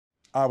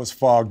I was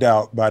fogged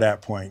out by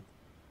that point.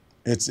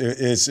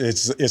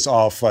 It's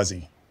all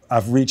fuzzy.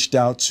 I've reached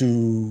out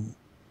to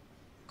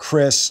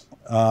Chris,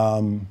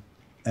 and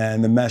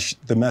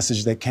the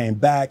message that came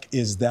back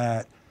is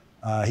that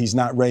he's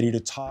not ready to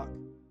talk.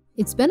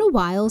 It's been a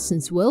while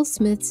since Will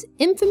Smith's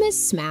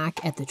infamous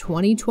smack at the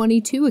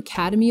 2022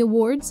 Academy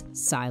Awards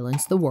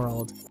silenced the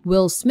world.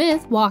 Will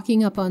Smith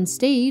walking up on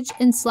stage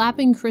and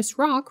slapping Chris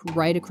Rock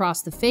right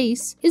across the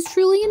face is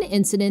truly an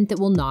incident that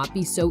will not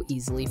be so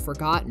easily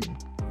forgotten,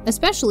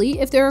 especially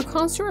if there are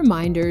constant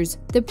reminders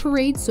that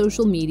parade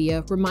social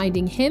media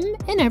reminding him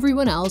and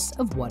everyone else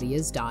of what he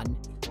has done.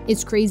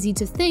 It's crazy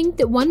to think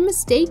that one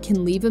mistake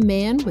can leave a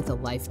man with a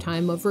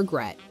lifetime of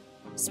regret.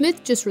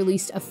 Smith just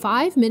released a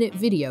 5-minute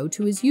video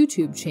to his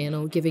YouTube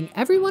channel giving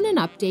everyone an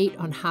update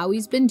on how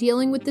he's been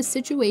dealing with the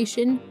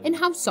situation and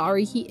how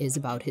sorry he is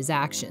about his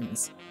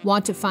actions.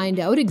 Want to find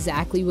out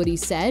exactly what he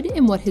said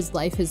and what his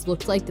life has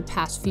looked like the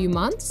past few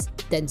months?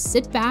 Then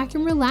sit back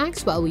and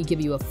relax while we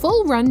give you a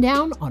full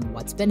rundown on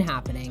what's been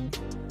happening.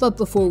 But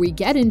before we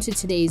get into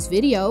today's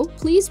video,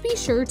 please be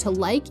sure to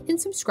like and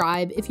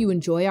subscribe if you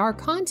enjoy our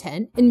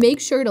content, and make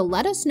sure to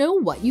let us know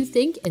what you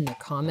think in the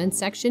comment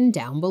section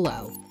down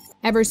below.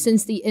 Ever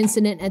since the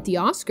incident at the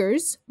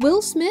Oscars,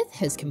 Will Smith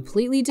has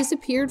completely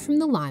disappeared from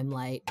the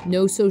limelight.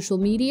 No social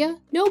media,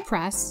 no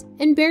press,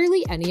 and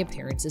barely any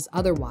appearances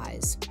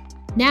otherwise.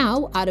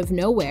 Now, out of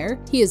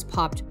nowhere, he has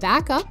popped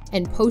back up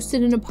and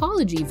posted an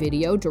apology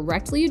video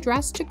directly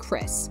addressed to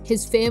Chris,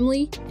 his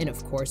family, and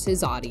of course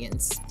his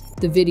audience.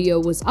 The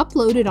video was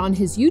uploaded on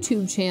his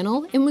YouTube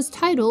channel and was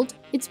titled,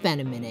 "It's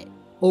Been a Minute."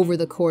 Over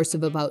the course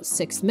of about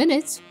 6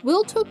 minutes,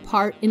 Will took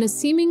part in a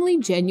seemingly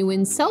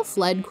genuine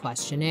self-led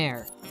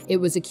questionnaire. It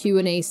was a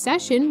Q&A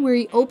session where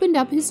he opened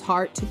up his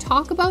heart to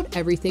talk about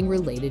everything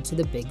related to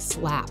the big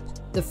slap.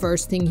 The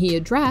first thing he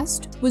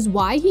addressed was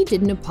why he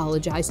didn't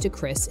apologize to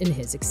Chris in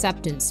his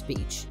acceptance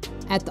speech.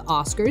 At the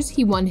Oscars,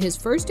 he won his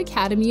first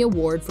Academy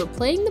Award for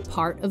playing the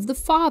part of the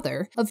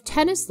father of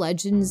tennis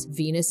legends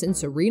Venus and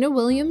Serena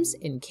Williams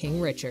in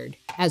King Richard.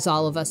 As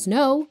all of us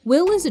know,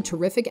 Will is a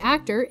terrific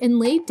actor and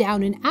laid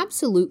down an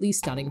absolutely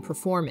stunning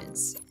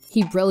performance.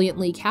 He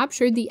brilliantly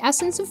captured the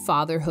essence of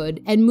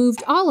fatherhood and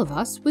moved all of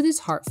us with his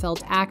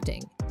heartfelt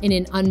acting. In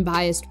an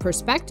unbiased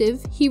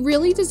perspective, he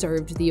really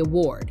deserved the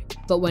award.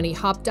 But when he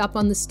hopped up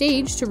on the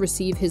stage to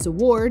receive his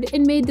award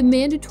and made the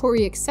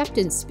mandatory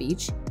acceptance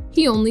speech,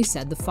 he only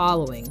said the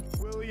following.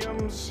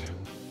 Williams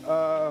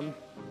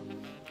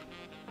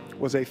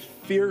was a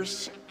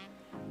fierce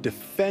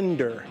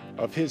defender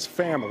of his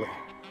family.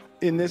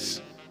 In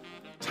this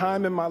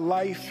time in my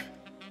life,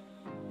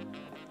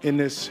 in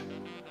this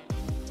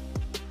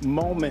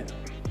moment,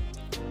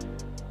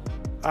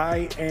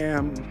 I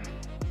am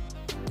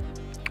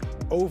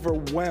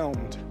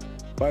overwhelmed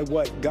by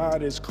what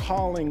God is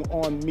calling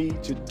on me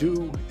to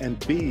do and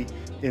be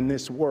in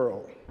this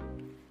world.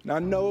 And I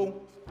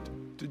know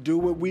to do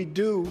what we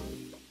do,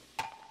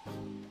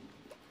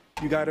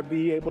 you got to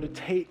be able to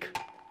take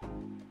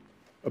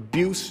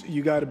abuse.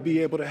 You got to be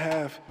able to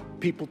have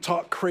people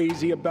talk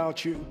crazy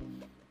about you.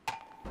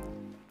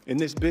 In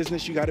this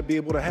business, you got to be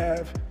able to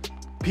have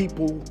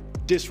people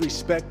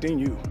disrespecting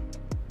you.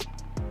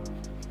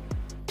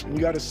 And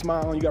you got to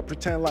smile and you got to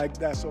pretend like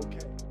that's okay.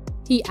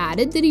 He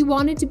added that he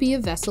wanted to be a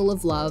vessel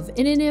of love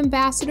and an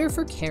ambassador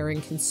for care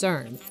and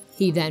concern.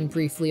 He then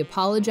briefly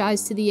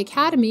apologized to the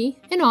Academy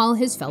and all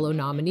his fellow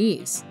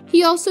nominees.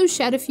 He also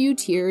shed a few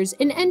tears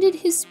and ended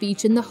his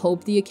speech in the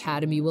hope the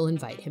Academy will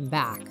invite him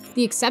back.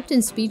 The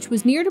acceptance speech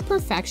was near to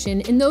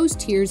perfection, and those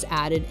tears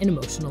added an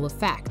emotional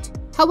effect.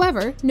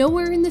 However,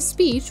 nowhere in the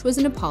speech was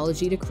an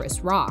apology to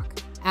Chris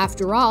Rock.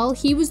 After all,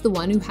 he was the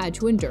one who had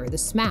to endure the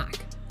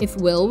smack. If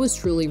Will was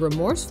truly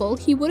remorseful,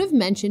 he would have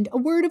mentioned a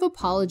word of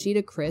apology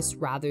to Chris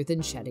rather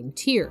than shedding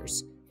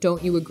tears.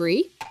 Don't you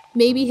agree?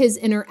 Maybe his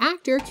inner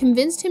actor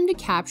convinced him to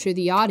capture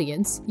the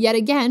audience, yet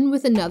again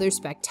with another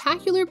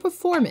spectacular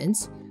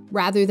performance,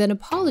 rather than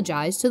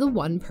apologize to the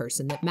one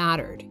person that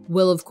mattered.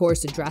 Will, of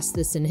course, addressed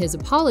this in his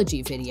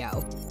apology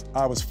video.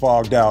 I was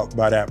fogged out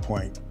by that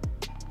point.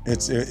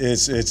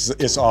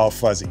 It's all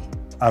fuzzy.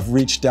 I've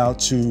reached out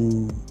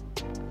to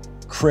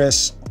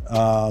Chris,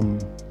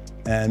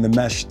 and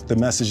the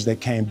message that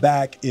came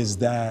back is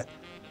that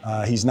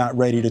he's not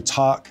ready to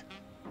talk,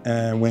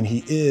 and when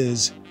he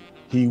is,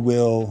 he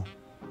will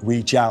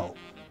reach out.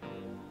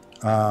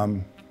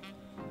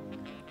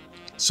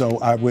 So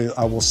I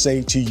will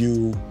say to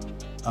you,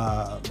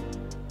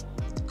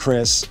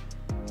 Chris,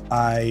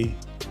 I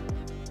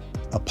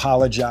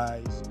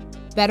apologize.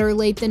 Better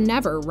late than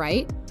never,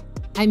 right?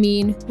 I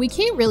mean, we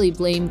can't really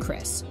blame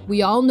Chris.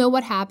 We all know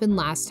what happened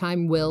last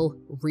time Will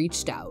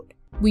reached out.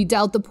 We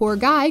doubt the poor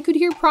guy could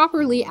hear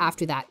properly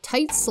after that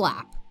tight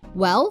slap.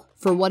 Well,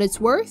 for what it's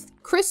worth,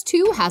 Chris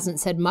too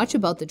hasn't said much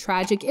about the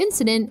tragic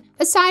incident,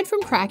 aside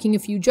from cracking a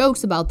few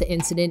jokes about the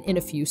incident in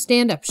a few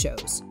stand-up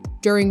shows.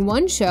 During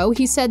one show,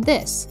 he said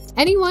this: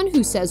 "Anyone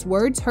who says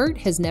words hurt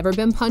has never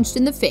been punched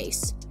in the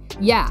face.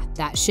 Yeah,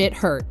 that shit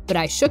hurt, but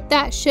I shook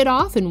that shit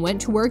off and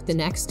went to work the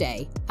next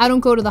day. I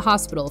don't go to the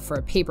hospital for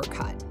a paper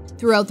cut."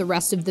 Throughout the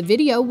rest of the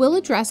video, Will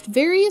addressed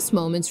various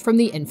moments from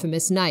the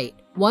infamous night.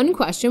 One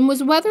question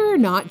was whether or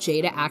not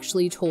Jada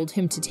actually told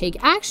him to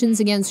take actions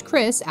against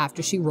Chris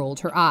after she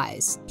rolled her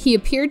eyes. He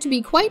appeared to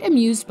be quite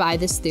amused by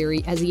this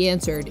theory as he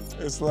answered,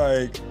 "It's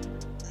like,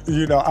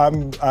 you know,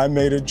 I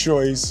made a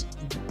choice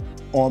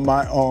on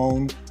my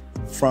own,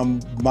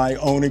 from my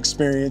own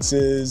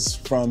experiences,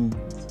 from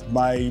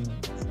my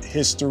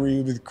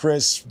history with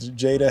Chris.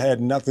 Jada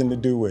had nothing to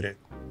do with it.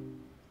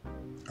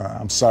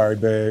 I'm sorry,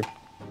 babe.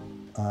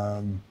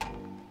 I'm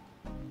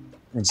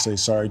gonna say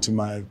sorry to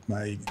my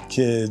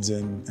kids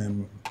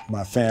and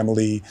my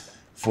family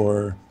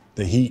for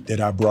the heat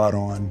that I brought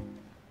on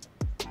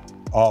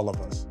all of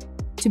us."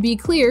 To be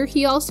clear,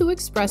 he also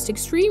expressed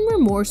extreme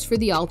remorse for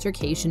the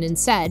altercation and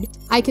said,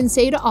 "I can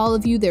say to all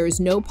of you there is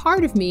no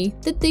part of me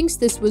that thinks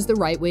this was the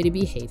right way to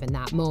behave in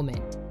that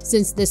moment."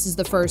 Since this is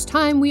the first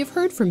time we have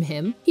heard from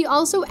him, he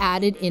also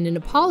added in an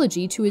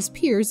apology to his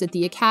peers at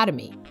the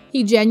Academy.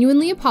 He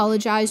genuinely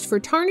apologized for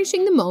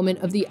tarnishing the moment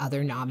of the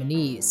other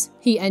nominees.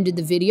 He ended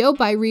the video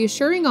by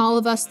reassuring all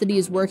of us that he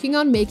is working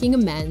on making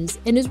amends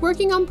and is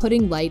working on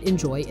putting light and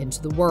joy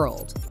into the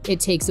world.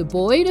 It takes a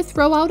boy to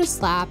throw out a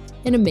slap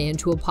and a man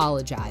to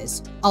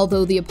apologize.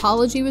 Although the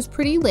apology was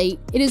pretty late,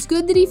 it is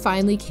good that he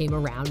finally came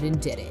around and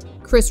did it.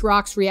 Chris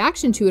Rock's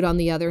reaction to it, on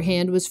the other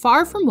hand, was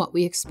far from what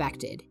we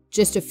expected.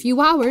 Just a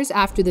few hours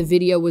after the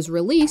video was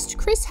released,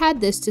 Chris had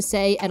this to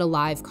say at a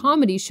live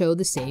comedy show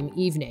the same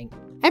evening.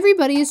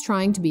 "Everybody is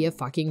trying to be a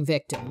fucking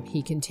victim,"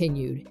 he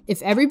continued.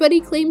 "If everybody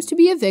claims to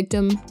be a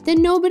victim,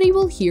 then nobody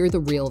will hear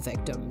the real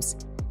victims.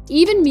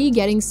 Even me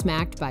getting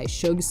smacked by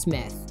Suge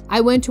Smith.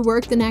 I went to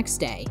work the next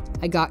day.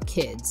 I got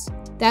kids."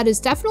 That is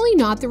definitely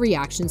not the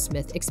reaction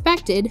Smith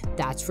expected,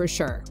 that's for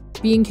sure.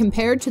 Being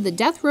compared to the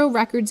Death Row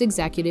Records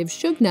executive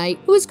Suge Knight,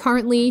 who is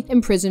currently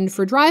imprisoned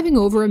for driving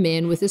over a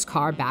man with his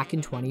car back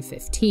in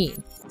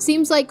 2015.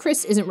 Seems like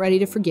Chris isn't ready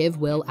to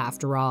forgive Will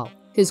after all.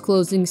 His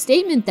closing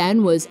statement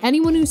then was,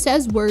 "Anyone who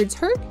says words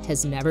hurt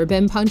has never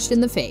been punched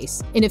in the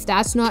face. And if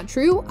that's not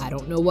true, I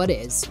don't know what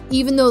is."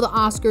 Even though the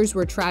Oscars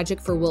were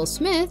tragic for Will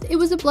Smith, it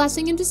was a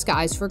blessing in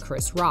disguise for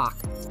Chris Rock.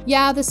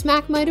 Yeah, the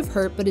smack might have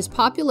hurt, but his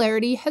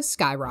popularity has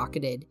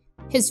skyrocketed.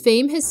 His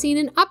fame has seen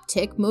an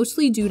uptick,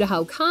 mostly due to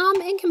how calm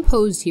and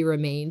composed he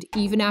remained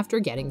even after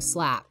getting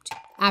slapped.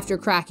 After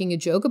cracking a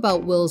joke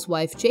about Will's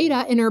wife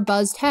Jada in her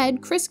buzzed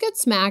head, Chris got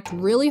smacked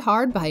really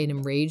hard by an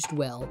enraged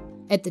Will.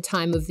 At the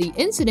time of the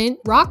incident,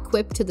 Rock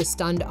quipped to the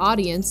stunned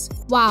audience,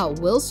 "Wow,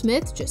 Will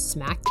Smith just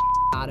smacked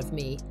the out of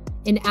me,"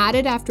 and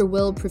added after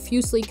Will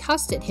profusely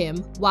cussed at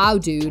him, "Wow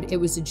dude, it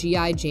was a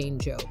G.I. Jane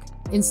joke."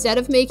 Instead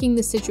of making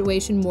the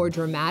situation more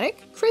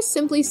dramatic, Chris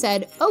simply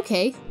said,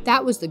 "Okay,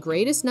 that was the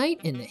greatest night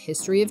in the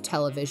history of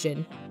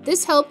television."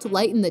 This helped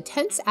lighten the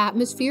tense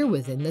atmosphere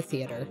within the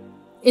theater.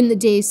 In the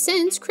days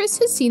since, Chris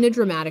has seen a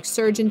dramatic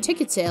surge in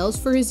ticket sales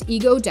for his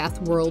Ego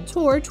Death World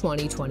Tour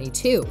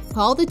 2022.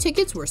 All the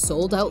tickets were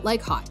sold out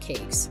like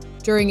hotcakes.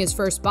 During his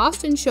first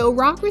Boston show,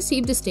 Rock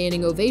received a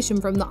standing ovation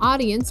from the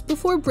audience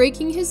before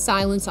breaking his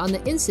silence on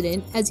the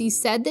incident, as he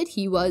said that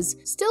he was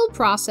still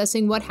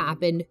processing what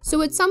happened,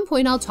 so at some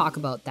point I'll talk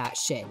about that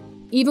shit.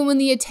 Even when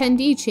the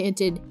attendee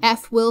chanted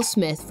 "F Will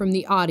Smith" from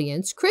the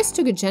audience, Chris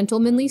took a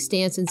gentlemanly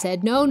stance and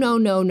said no, no,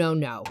 no, no,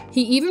 no.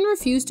 He even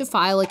refused to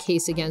file a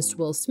case against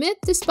Will Smith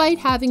despite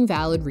having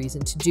valid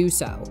reason to do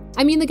so.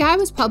 I mean, the guy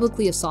was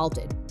publicly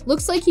assaulted.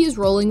 Looks like he is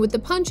rolling with the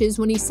punches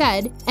when he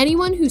said,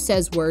 "Anyone who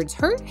says words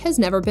hurt has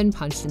never been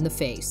punched in the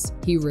face."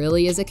 He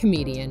really is a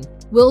comedian.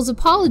 Will's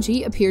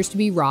apology appears to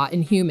be raw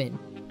and human.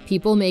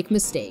 People make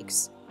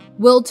mistakes.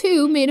 Will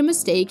too made a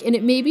mistake, and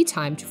it may be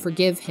time to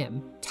forgive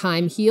him.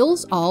 Time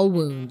heals all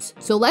wounds,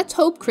 so let's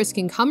hope Chris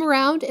can come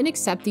around and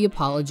accept the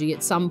apology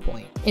at some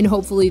point. And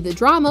hopefully the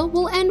drama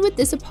will end with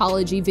this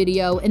apology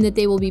video and that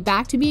they will be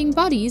back to being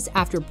buddies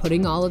after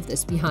putting all of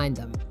this behind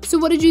them. So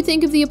what did you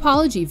think of the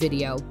apology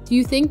video? Do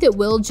you think that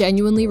Will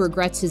genuinely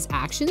regrets his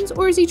actions,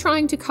 or is he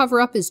trying to cover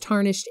up his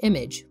tarnished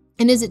image?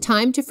 And is it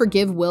time to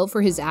forgive Will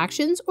for his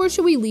actions, or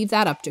should we leave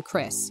that up to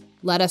Chris?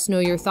 Let us know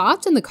your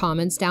thoughts in the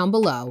comments down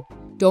below.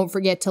 Don't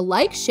forget to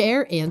like,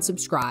 share, and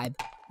subscribe.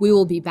 We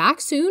will be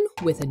back soon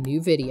with a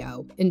new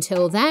video.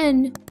 Until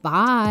then,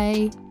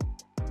 bye!